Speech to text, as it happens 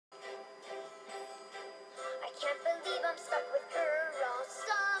Can't believe I'm stuck with her all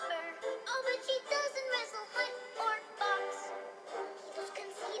summer. Oh, but she doesn't wrestle, hunt, or box. He was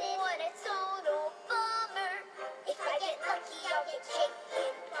conceited, what a total bummer. If I get lucky, I'll get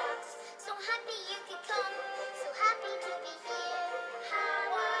chicken pox. So happy you could come, so happy to be here.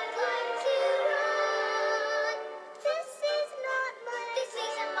 How I'd like to run. This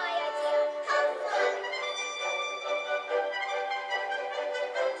isn't my idea of fun.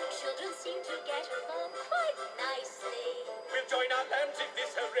 Children seem to get along quite nicely. We'll join our hands if this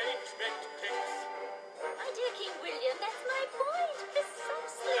arrangement clicks. My dear King William, that's my point,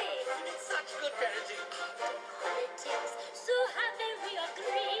 precisely. It's such good parenting.